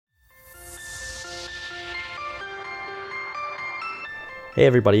Hey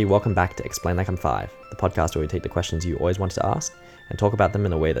everybody, welcome back to Explain Like I'm 5, the podcast where we take the questions you always wanted to ask and talk about them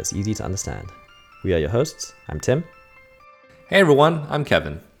in a way that's easy to understand. We are your hosts. I'm Tim. Hey everyone, I'm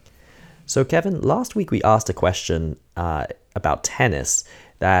Kevin. So Kevin, last week we asked a question about tennis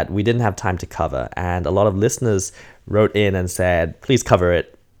that we didn't have time to cover, and a lot of listeners wrote in and said, please cover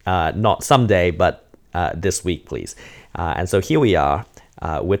it, not someday, but this week, please. And so here we are.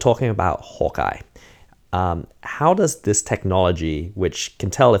 We're talking about Hawkeye. How does this technology, which can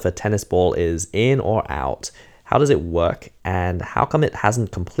tell if a tennis ball is in or out, how does it work, and how come it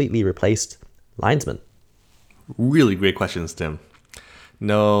hasn't completely replaced linesmen? Really great questions, Tim.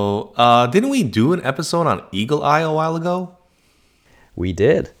 No, didn't we do an episode on Eagle Eye a while ago? We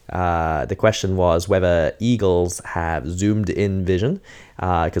did. The question was whether eagles have zoomed in vision,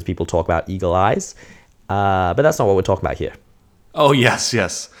 because people talk about eagle eyes, but that's not what we're talking about here. Oh, yes.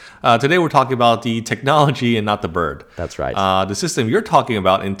 Today we're talking about the technology and not the bird. That's right. The system you're talking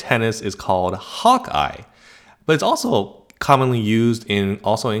about in tennis is called Hawkeye, but it's also commonly used in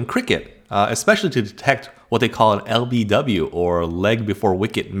cricket, especially to detect what they call an LBW, or leg before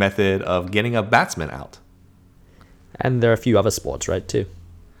wicket method of getting a batsman out. And there are a few other sports, right, too?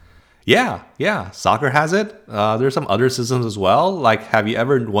 Yeah. Soccer has it. There's some other systems as well. Like, have you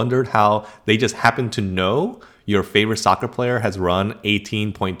ever wondered how they just happen to know your favorite soccer player has run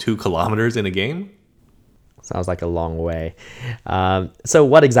 18.2 kilometers in a game? Sounds like a long way. So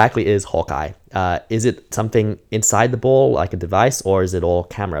what exactly is Hawkeye? Is it something inside the ball, like a device, or is it all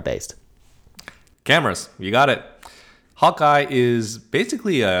camera-based? Cameras, you got it. Hawkeye is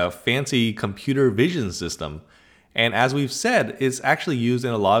basically a fancy computer vision system. And as we've said, it's actually used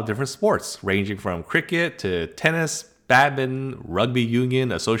in a lot of different sports, ranging from cricket to tennis, badminton, rugby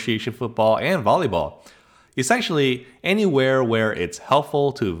union, association football, and volleyball. Essentially, anywhere where it's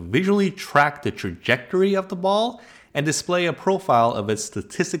helpful to visually track the trajectory of the ball and display a profile of its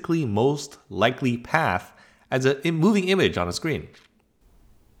statistically most likely path as a moving image on a screen.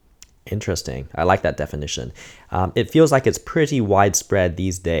 Interesting. I like that definition. It feels like it's pretty widespread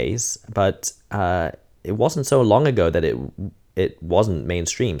these days, but it wasn't so long ago that it wasn't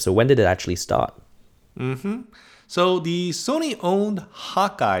mainstream. So when did it actually start? So the Sony-owned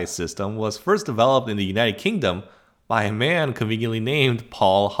Hawkeye system was first developed in the United Kingdom by a man conveniently named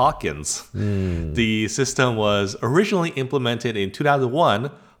Paul Hawkins. The system was originally implemented in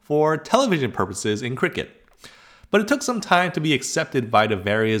 2001 for television purposes in cricket. But it took some time to be accepted by the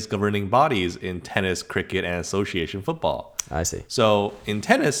various governing bodies in tennis, cricket, and association football. I see. So in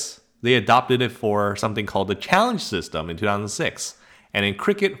tennis, they adopted it for something called the Challenge System in 2006. And in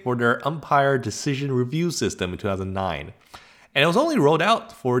cricket for their umpire decision review system in 2009. And it was only rolled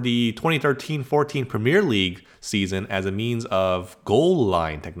out for the 2013-14 Premier League season as a means of goal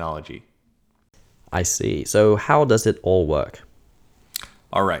line technology. I see. So how does it all work?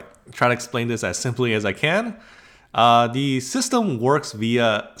 All right, try to explain this as simply as I can. The system works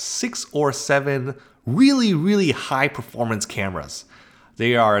via 6 or 7 really high performance cameras.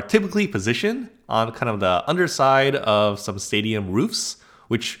 They are typically positioned on kind of the underside of some stadium roofs,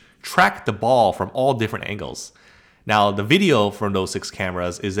 which track the ball from all different angles. Now, the video from those 6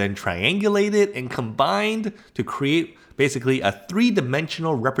 cameras is then triangulated and combined to create basically a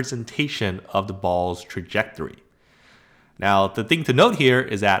 3-dimensional representation of the ball's trajectory. Now, the thing to note here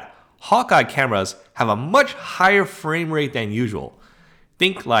is that Hawkeye cameras have a much higher frame rate than usual.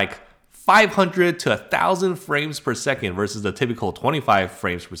 Think like 500 to 1,000 frames per second versus the typical 25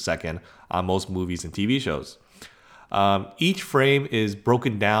 frames per second on most movies and TV shows. Each frame is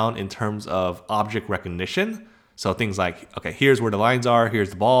broken down in terms of object recognition. So things like, okay, here's where the lines are, here's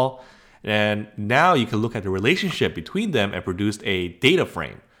the ball. And now you can look at the relationship between them and produce a data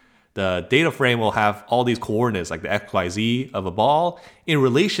frame. The data frame will have all these coordinates like the XYZ of a ball in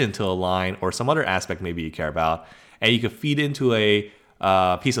relation to a line or some other aspect maybe you care about. And you can feed into a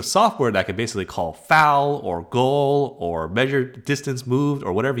piece of software that can basically call foul or goal or measure distance moved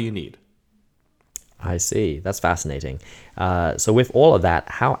or whatever you need. I see. That's fascinating. So with all of that,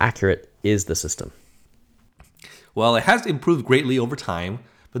 how accurate is the system? Well, it has improved greatly over time,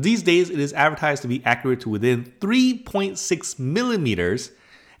 but these days it is advertised to be accurate to within 3.6 millimeters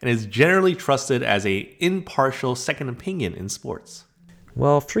and is generally trusted as an impartial second opinion in sports.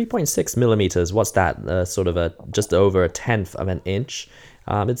 Well, 3.6 millimeters, what's that? Sort of just over 1/10 of an inch.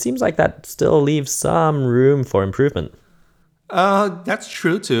 It seems like that still leaves some room for improvement. That's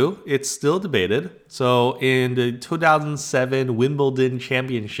true too. It's still debated. So in the 2007 Wimbledon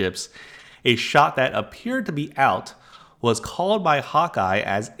Championships, a shot that appeared to be out was called by Hawkeye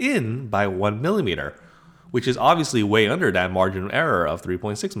as in by 1 millimeter, which is obviously way under that margin of error of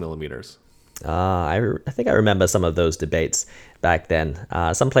 3.6 millimeters. I think I remember some of those debates back then.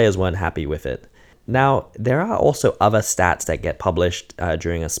 Some players weren't happy with it. Now, there are also other stats that get published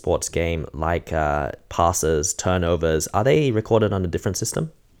during a sports game, like passes, turnovers. Are they recorded on a different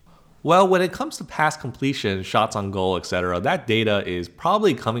system? Well, when it comes to pass completion, shots on goal, etc., that data is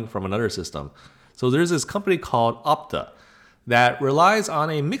probably coming from another system. So there's this company called Opta that relies on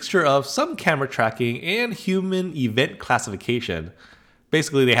a mixture of some camera tracking and human event classification.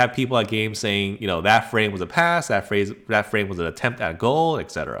 Basically, they have people at games saying, that frame was a pass, that frame was an attempt at a goal,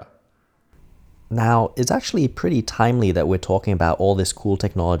 etc. Now, it's actually pretty timely that we're talking about all this cool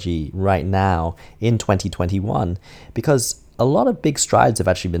technology right now in 2021, because a lot of big strides have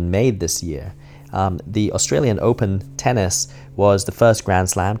actually been made this year. The Australian Open tennis was the first Grand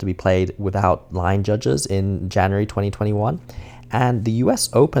Slam to be played without line judges in January 2021. And the US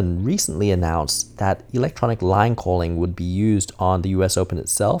Open recently announced that electronic line calling would be used on the US Open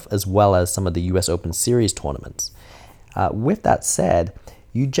itself, as well as some of the US Open Series tournaments. With that said,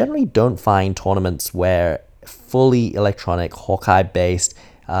 you generally don't find tournaments where fully electronic Hawkeye-based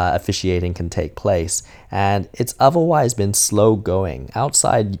officiating can take place, and it's otherwise been slow going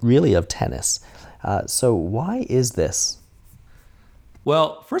outside really of tennis. So why is this?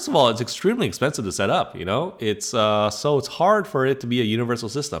 Well, first of all, it's extremely expensive to set up. It's hard for it to be a universal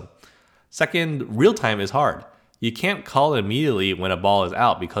system. Second, real time is hard. You can't call it immediately when a ball is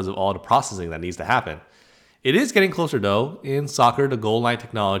out because of all the processing that needs to happen. It is getting closer though. In soccer, the goal line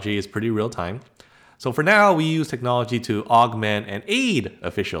technology is pretty real time. So for now, we use technology to augment and aid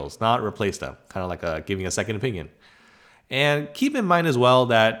officials, not replace them, kind of like giving a second opinion. And keep in mind as well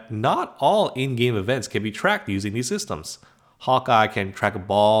that not all in-game events can be tracked using these systems. Hawkeye can track a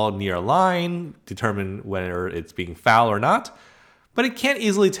ball near a line, determine whether it's being fouled or not, but it can't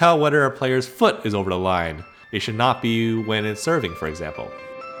easily tell whether a player's foot is over the line. It should not be when it's serving, for example.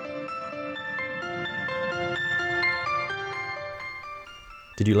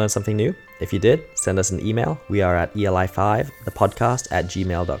 Did you learn something new? If you did, send us an email. We are at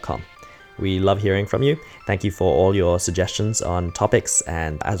eli5thepodcast@gmail.com. We love hearing from you. Thank you for all your suggestions on topics.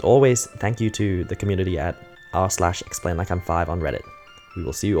 And as always, thank you to the community at r/explainlikeim5 on Reddit. We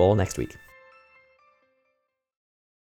will see you all next week.